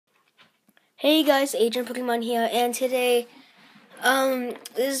Hey guys, Agent Pokemon here, and today, this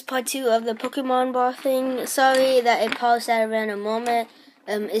is part 2 of the Pokemon Ball thing. Sorry that it paused at a random moment.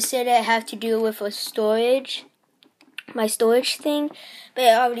 It said it had to do with my storage thing, but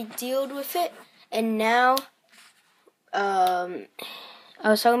I already dealt with it, and now, I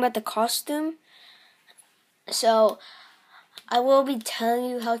was talking about the costume, so I will be telling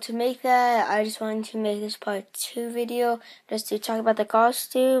you how to make that. I just wanted to make this part 2 video just to talk about the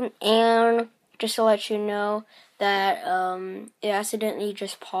costume and just to let you know that it accidentally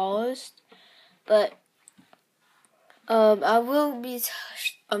just paused. But I will be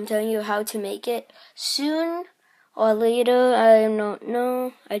telling you how to make it soon or later. I don't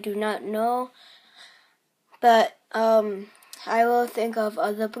know. I do not know. But I will think of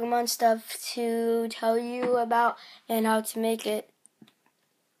other Pokemon stuff to tell you about and how to make it.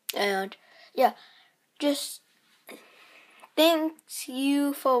 And yeah, just thanks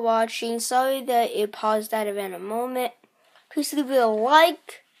you for watching. Sorry that it paused at a random moment. Please leave a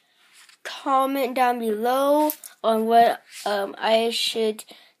like, comment down below on what I should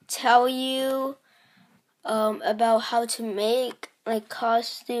tell you about how to make like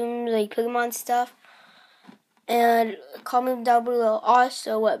costumes, like Pokemon stuff. And comment down below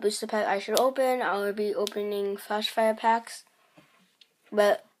also what booster pack I should open. I will be opening Flash Fire packs.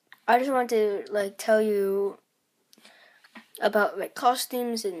 But I just want to tell you about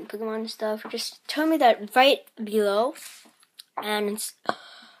costumes and Pokemon stuff. Just tell me that right below. And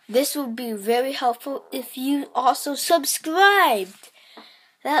this would be very helpful if you also subscribed.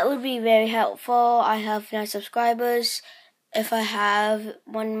 That would be very helpful. I have 9 subscribers. If I have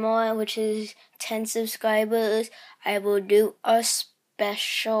one more, which is 10 subscribers, I will do a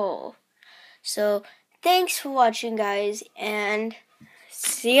special. So, thanks for watching, guys, and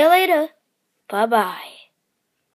see you later. Bye-bye.